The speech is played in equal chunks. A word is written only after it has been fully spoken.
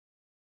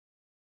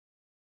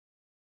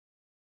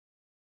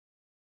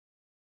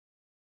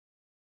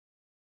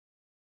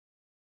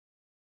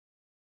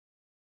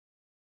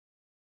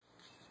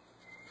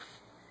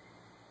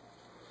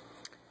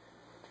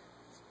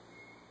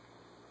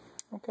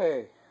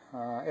Okay,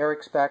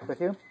 Eric's back with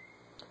you.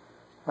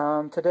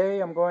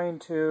 Today I'm going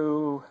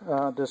to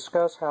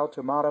discuss how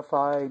to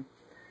modify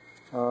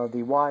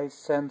the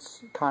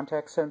Wyze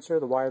contact sensor,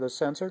 the wireless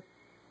sensor.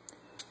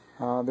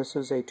 This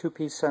is a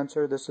two-piece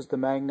sensor. This is the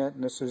magnet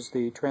and this is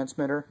the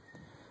transmitter.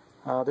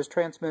 This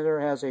transmitter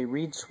has a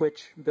reed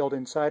switch built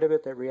inside of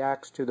it that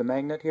reacts to the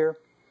magnet here.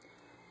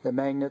 The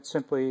magnet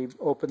simply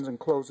opens and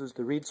closes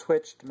the reed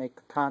switch to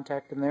make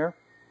contact in there.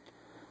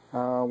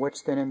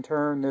 Which then in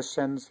turn this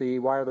sends the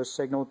wireless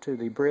signal to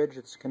the bridge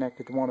that's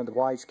connected to one of the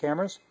Wyze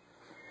cameras.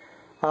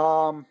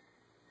 I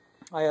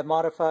have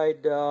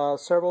modified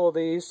several of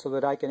these so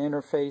that I can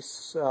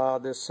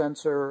interface this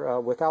sensor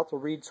without the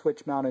reed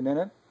switch mounted in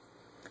it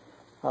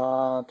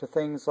to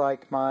things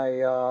like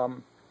my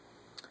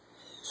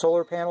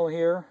solar panel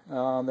here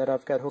that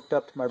I've got hooked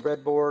up to my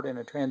breadboard, and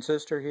a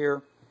transistor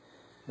here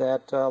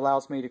that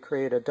allows me to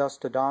create a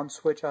dusk to dawn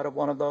switch out of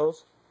one of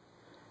those.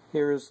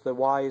 Here is the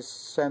Wyze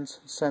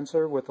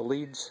sensor with the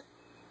leads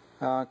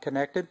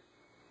connected.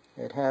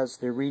 It has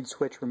the reed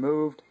switch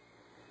removed,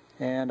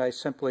 and I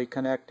simply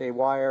connect a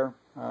wire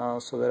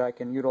so that I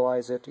can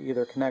utilize it to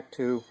either connect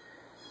to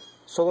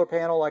solar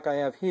panel like I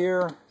have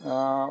here,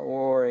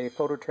 or a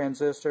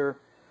phototransistor,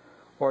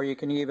 or you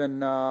can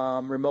even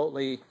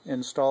remotely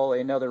install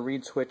another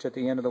reed switch at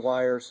the end of the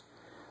wires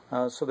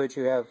so that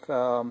you have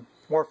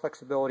more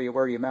flexibility of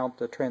where you mount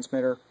the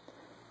transmitter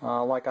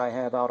like I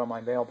have out on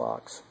my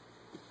mailbox.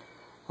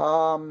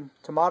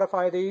 To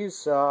modify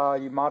these,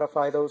 you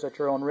modify those at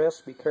your own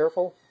risk. Be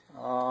careful.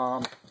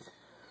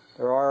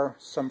 There are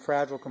some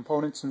fragile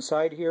components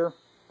inside here.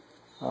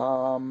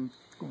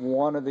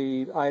 One of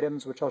the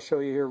items, which I'll show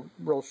you here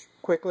real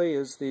quickly,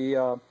 is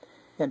the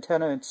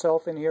antenna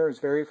itself in here is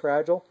very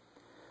fragile.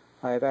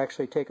 I have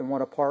actually taken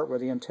one apart where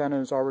the antenna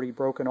is already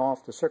broken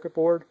off the circuit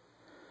board.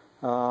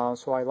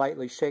 So I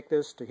lightly shake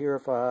this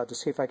to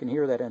see if I can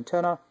hear that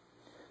antenna.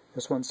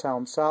 This one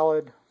sounds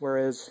solid,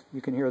 whereas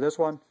you can hear this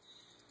one.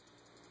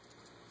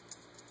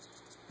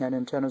 And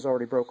antenna's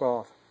already broke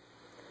off.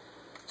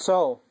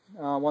 So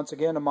once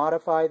again, to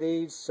modify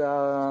these,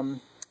 I'm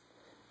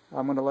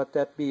going to let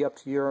that be up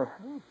to your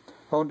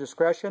own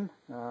discretion.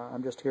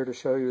 I'm just here to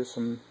show you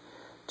some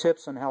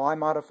tips on how I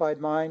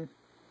modified mine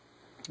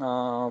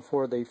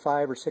for the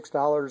 $5 or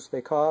 $6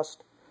 they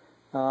cost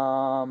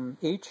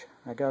each.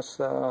 I guess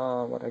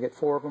I get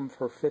 4 of them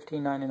for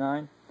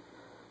 $15.99,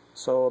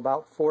 so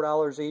about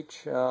 $4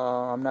 each.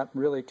 I'm not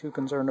really too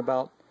concerned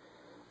about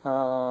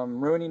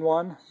ruining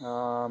one.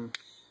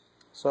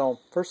 So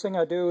first thing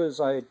I do is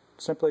I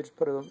simply just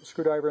put a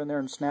screwdriver in there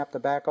and snap the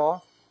back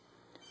off.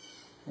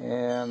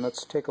 And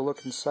let's take a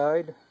look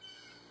inside.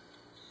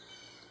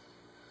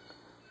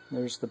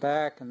 There's the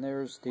back and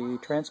there's the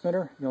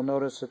transmitter. You'll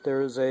notice that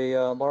there is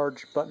a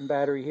large button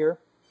battery here.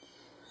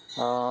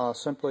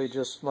 Simply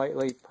just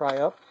lightly pry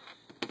up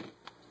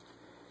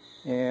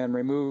and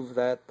remove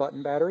that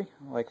button battery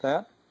like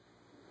that.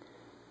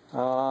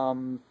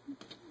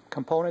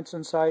 Components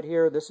inside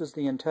here. This is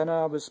the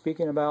antenna I was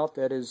speaking about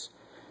that is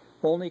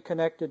only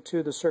connected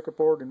to the circuit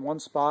board in one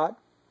spot,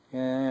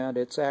 and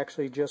it's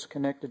actually just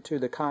connected to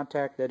the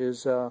contact that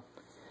is on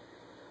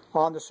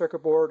the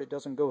circuit board. It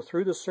doesn't go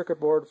through the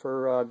circuit board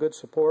for good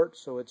support,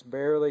 so it's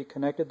barely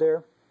connected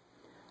there.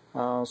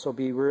 So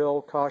be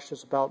real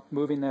cautious about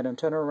moving that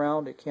antenna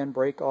around. It can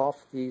break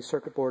off the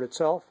circuit board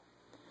itself.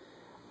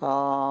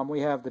 We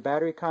have the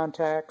battery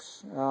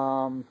contacts.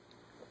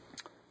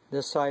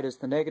 This side is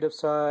the negative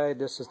side,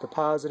 this is the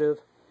positive.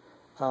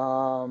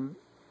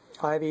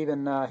 I've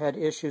even had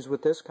issues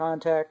with this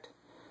contact.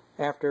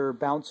 After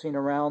bouncing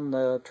around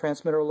the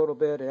transmitter a little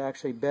bit, it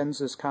actually bends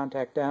this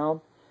contact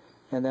down,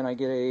 and then I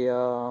get a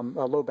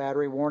low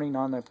battery warning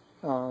on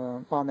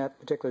that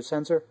particular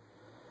sensor.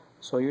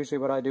 So usually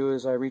what I do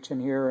is I reach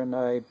in here and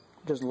I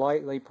just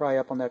lightly pry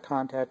up on that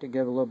contact to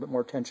give a little bit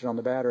more tension on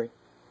the battery.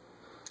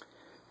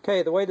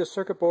 Okay, the way the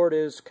circuit board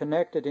is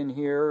connected in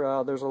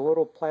here, there's a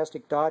little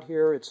plastic dot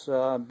here. It's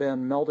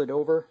been melted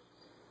over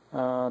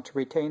to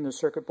retain the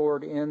circuit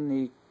board in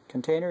the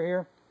container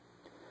here.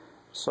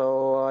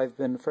 So I've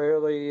been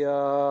fairly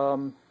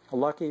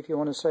lucky, if you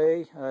want to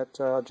say,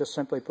 at just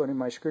simply putting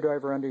my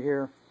screwdriver under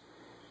here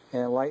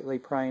and lightly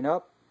prying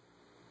up.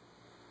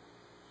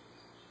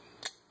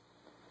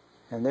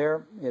 And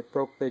there, it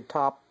broke the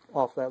top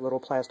off that little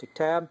plastic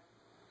tab.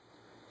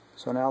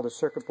 So now the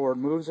circuit board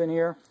moves in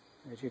here,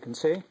 as you can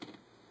see.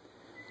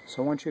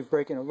 So once you've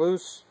broken it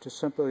loose, just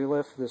simply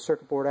lift the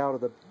circuit board out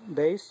of the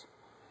base,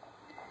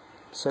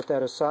 set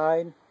that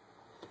aside,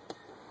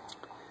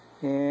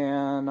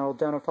 and I'll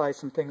identify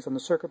some things on the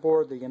circuit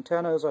board. The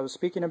antenna, as I was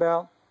speaking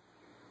about,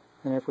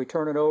 and if we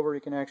turn it over,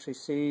 you can actually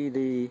see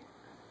the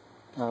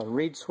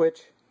reed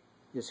switch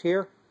is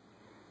here.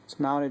 It's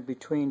mounted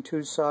between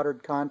two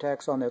soldered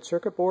contacts on that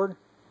circuit board,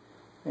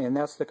 and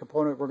that's the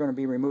component we're going to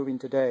be removing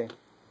today.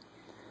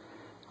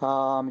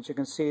 As you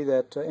can see,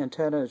 that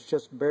antenna is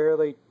just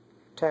barely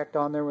tacked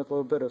on there with a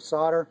little bit of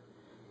solder,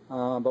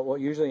 but what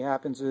usually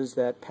happens is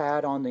that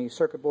pad on the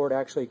circuit board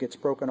actually gets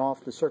broken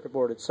off the circuit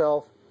board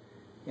itself,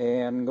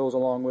 and goes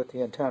along with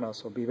the antenna,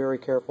 so be very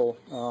careful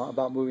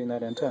about moving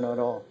that antenna at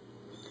all.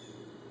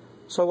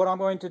 So what I'm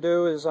going to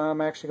do is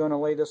I'm actually going to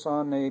lay this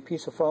on a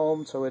piece of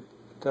foam so it's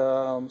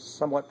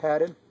somewhat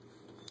padded.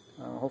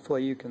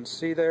 Hopefully you can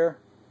see there.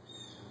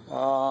 Then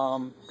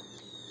I'm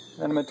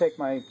going to take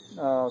my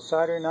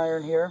soldering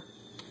iron here,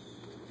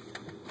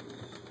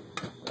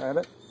 grab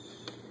it,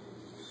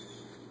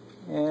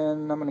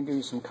 and I'm going to give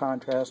you some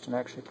contrast and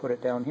actually put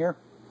it down here.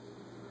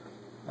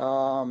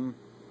 And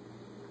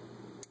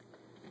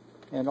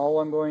all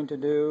I'm going to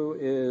do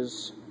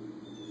is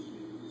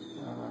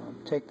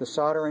take the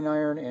soldering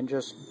iron and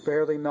just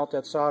barely melt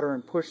that solder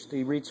and push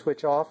the reed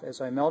switch off as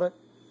I melt it.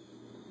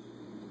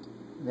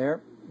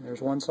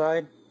 There's one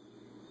side.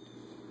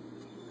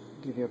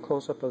 Give you a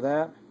close-up of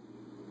that.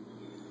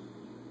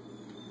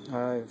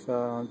 I've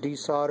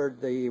desoldered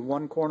the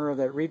one corner of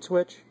that reed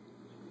switch,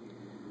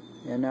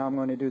 and now I'm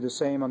going to do the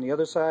same on the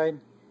other side.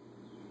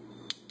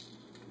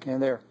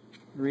 And there,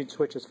 the reed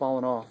switch has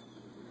fallen off.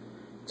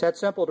 It's that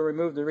simple to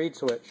remove the reed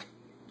switch.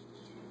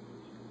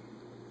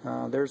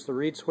 There's the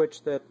reed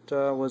switch that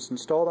was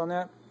installed on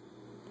that,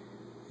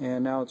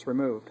 and now it's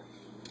removed.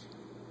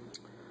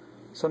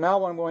 So now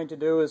what I'm going to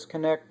do is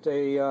connect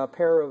a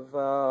pair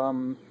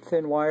of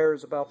thin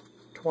wires, about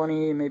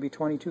 20, maybe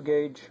 22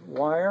 gauge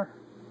wire,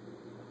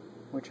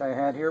 which I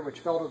had here, which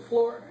fell to the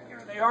floor.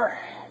 Here they are.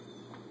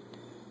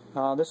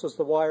 This is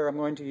the wire I'm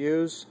going to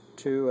use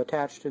to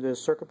attach to this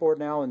circuit board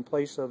now in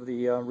place of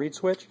the reed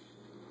switch.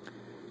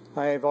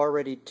 I have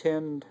already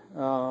tinned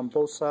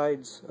both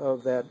sides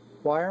of that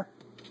wire.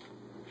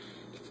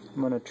 I'm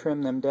going to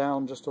trim them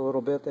down just a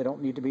little bit. They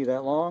don't need to be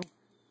that long.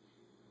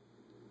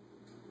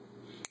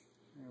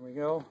 There we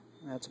go.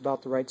 That's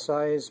about the right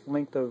size,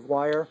 length of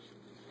wire.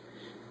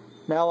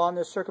 Now on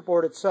this circuit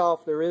board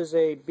itself, there is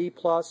a B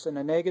plus and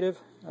a negative.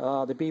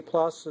 The B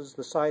plus is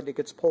the side that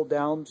gets pulled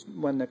down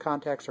when the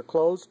contacts are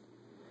closed.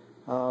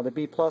 The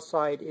B plus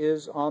side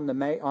is on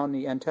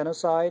the antenna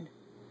side.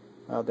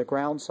 The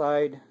ground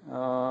side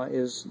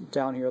is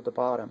down here at the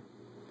bottom.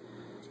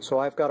 So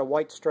I've got a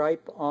white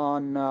stripe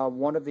on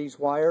one of these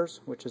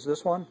wires, which is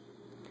this one,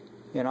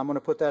 and I'm going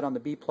to put that on the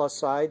B plus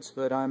side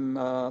so that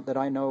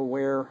I know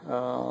where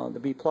the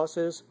B plus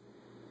is,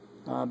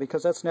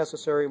 because that's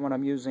necessary when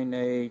I'm using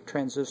a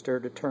transistor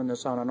to turn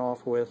this on and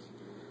off with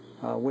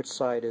which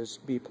side is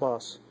B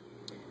plus.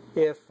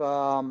 If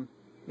you're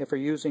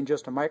using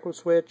just a micro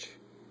switch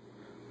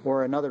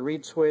or another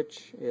reed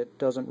switch, it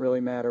doesn't really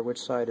matter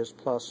which side is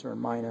plus or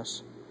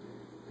minus,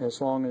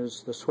 as long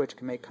as the switch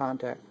can make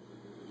contact.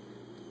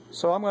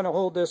 So I'm going to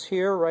hold this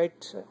here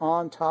right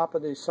on top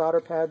of the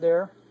solder pad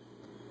there,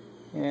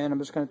 and I'm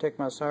just going to take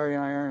my soldering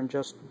iron and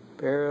just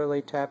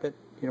barely tap it.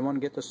 You don't want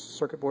to get the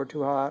circuit board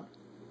too hot.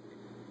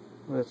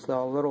 With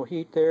a little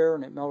heat there,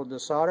 and it melted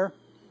the solder.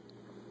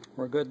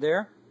 We're good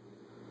there.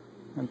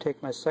 I'm going to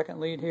take my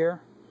second lead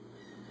here,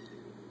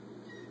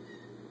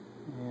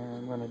 and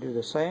I'm going to do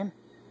the same.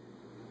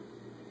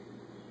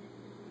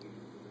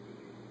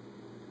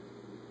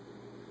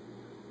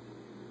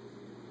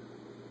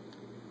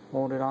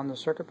 Hold it on the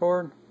circuit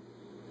board.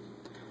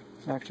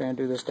 Actually, I'm going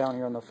to do this down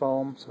here on the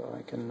foam so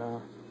I can,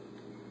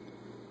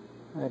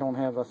 I don't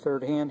have a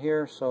third hand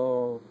here,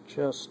 so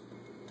just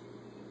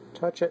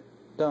touch it,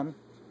 done,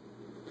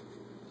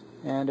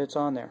 and it's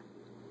on there.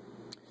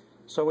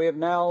 So we have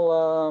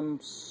now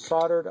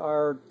soldered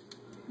our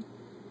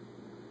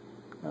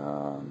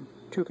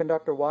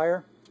 2-conductor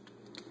wire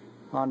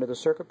onto the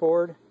circuit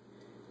board.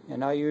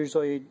 And I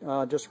usually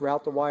just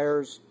route the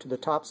wires to the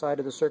top side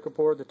of the circuit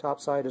board. The top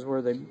side is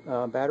where the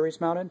battery's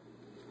mounted,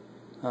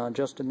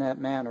 just in that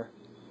manner.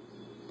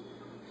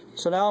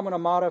 So now I'm going to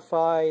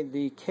modify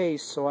the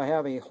case so I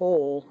have a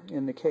hole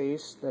in the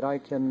case that I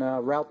can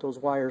route those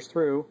wires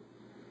through.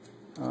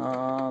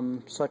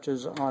 Such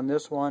as on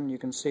this one, you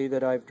can see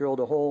that I've drilled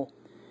a hole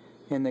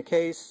in the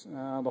case.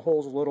 The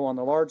hole's a little on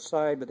the large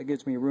side, but it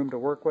gives me room to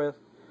work with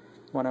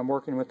when I'm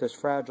working with this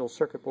fragile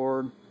circuit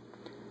board.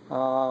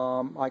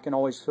 I can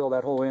always fill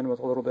that hole in with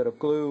a little bit of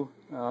glue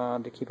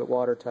to keep it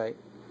watertight.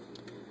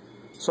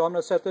 So I'm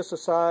going to set this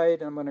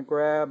aside. I'm going to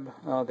grab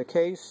the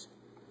case,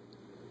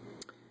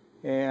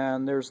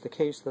 and there's the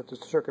case that the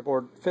circuit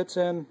board fits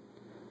in.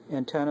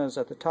 Antennas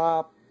at the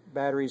top,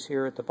 batteries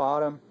here at the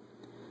bottom.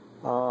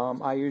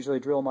 I usually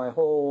drill my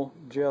hole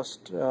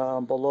just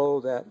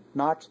below that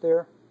notch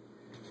there,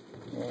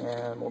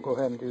 and we'll go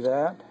ahead and do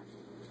that.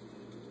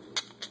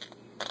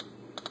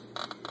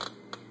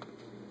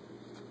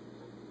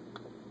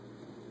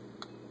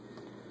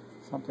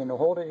 Something to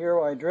hold it here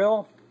while I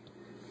drill,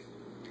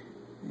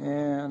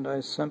 and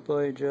I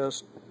simply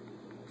just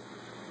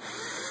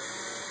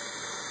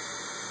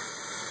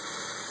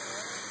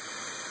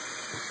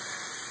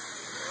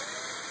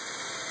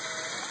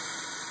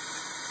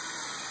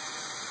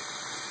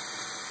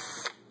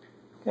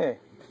okay,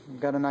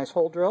 we've got a nice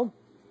hole drilled.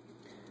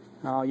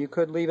 You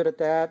could leave it at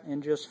that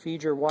and just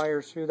feed your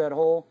wires through that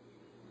hole,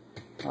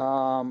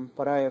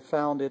 but I have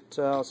found it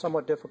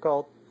somewhat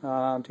difficult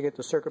to get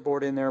the circuit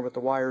board in there with the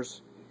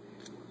wires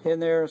in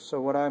there.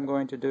 So what I'm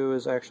going to do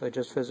is actually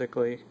just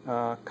physically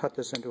cut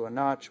this into a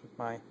notch with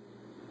my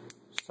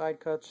side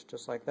cuts,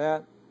 just like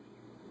that.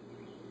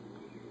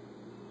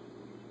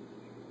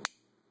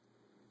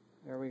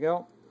 There we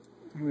go.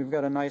 We've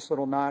got a nice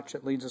little notch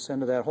that leads us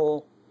into that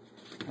hole.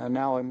 And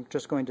now I'm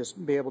just going to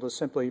be able to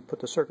simply put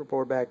the circuit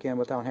board back in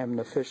without having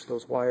to fish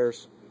those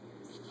wires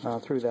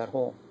through that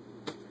hole.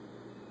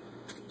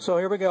 So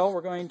here we go.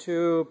 We're going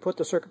to put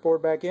the circuit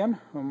board back in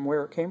from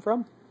where it came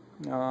from.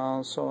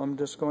 So I'm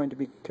just going to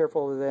be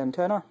careful with the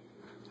antenna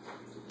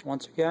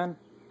once again.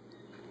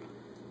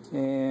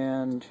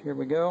 And here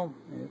we go.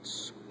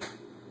 It's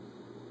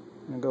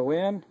going to go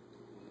in.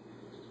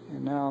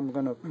 And now I'm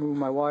going to move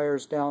my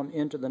wires down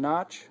into the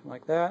notch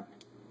like that.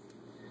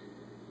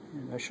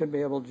 And I should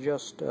be able to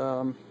just,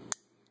 there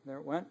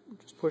it went,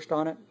 just pushed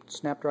on it,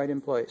 snapped right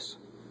in place.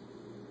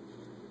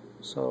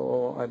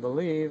 So I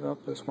believe, oh,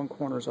 this one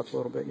corner's up a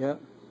little bit yet.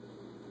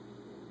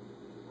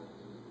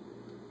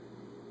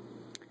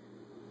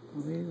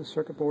 I believe the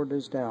circuit board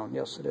is down.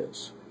 Yes, it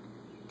is.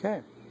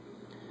 Okay.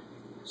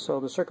 So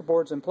the circuit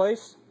board's in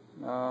place.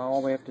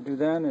 All we have to do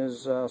then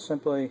is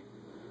simply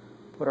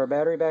put our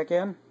battery back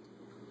in.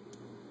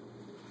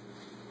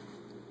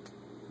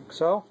 Like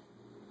so.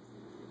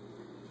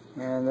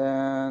 And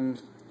then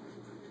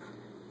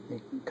the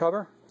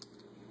cover.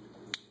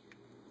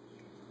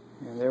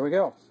 And there we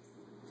go.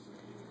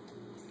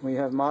 We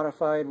have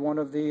modified one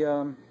of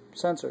the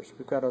sensors.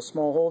 We've got a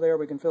small hole there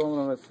we can fill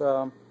in with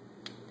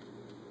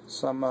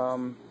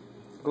some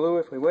glue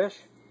if we wish.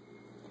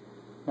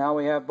 Now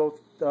we have both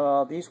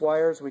these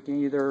wires. We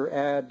can either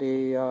add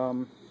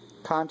a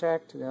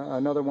contact,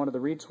 another one of the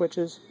reed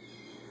switches,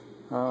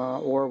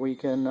 or we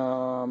can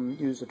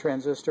use a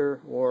transistor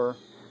or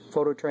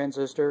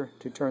phototransistor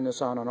to turn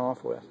this on and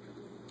off with.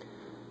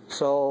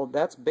 So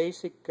that's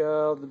basic,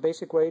 the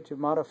basic way to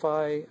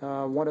modify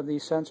one of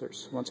these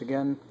sensors. Once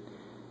again,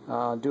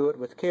 do it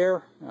with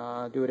care,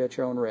 do it at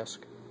your own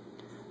risk.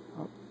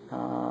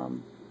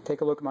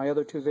 Take a look at my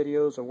other two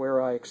videos of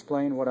where I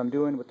explain what I'm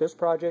doing with this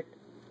project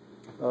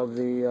of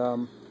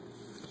the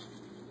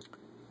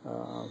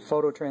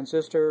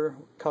phototransistor,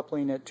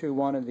 coupling it to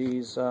one of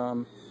these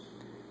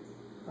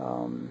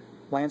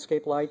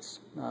landscape lights.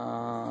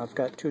 I've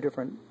got two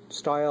different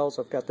styles.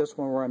 I've got this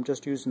one where I'm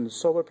just using the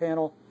solar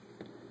panel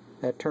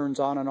that turns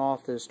on and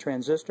off this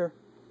transistor.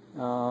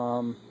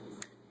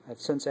 I've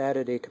since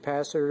added a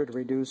capacitor to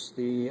reduce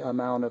the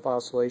amount of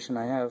oscillation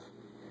I have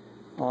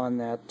on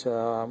that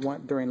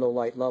during low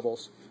light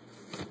levels.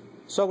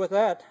 So with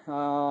that,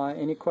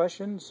 any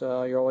questions,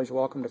 you're always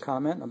welcome to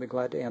comment. I'll be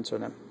glad to answer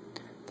them.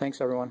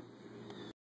 Thanks, everyone.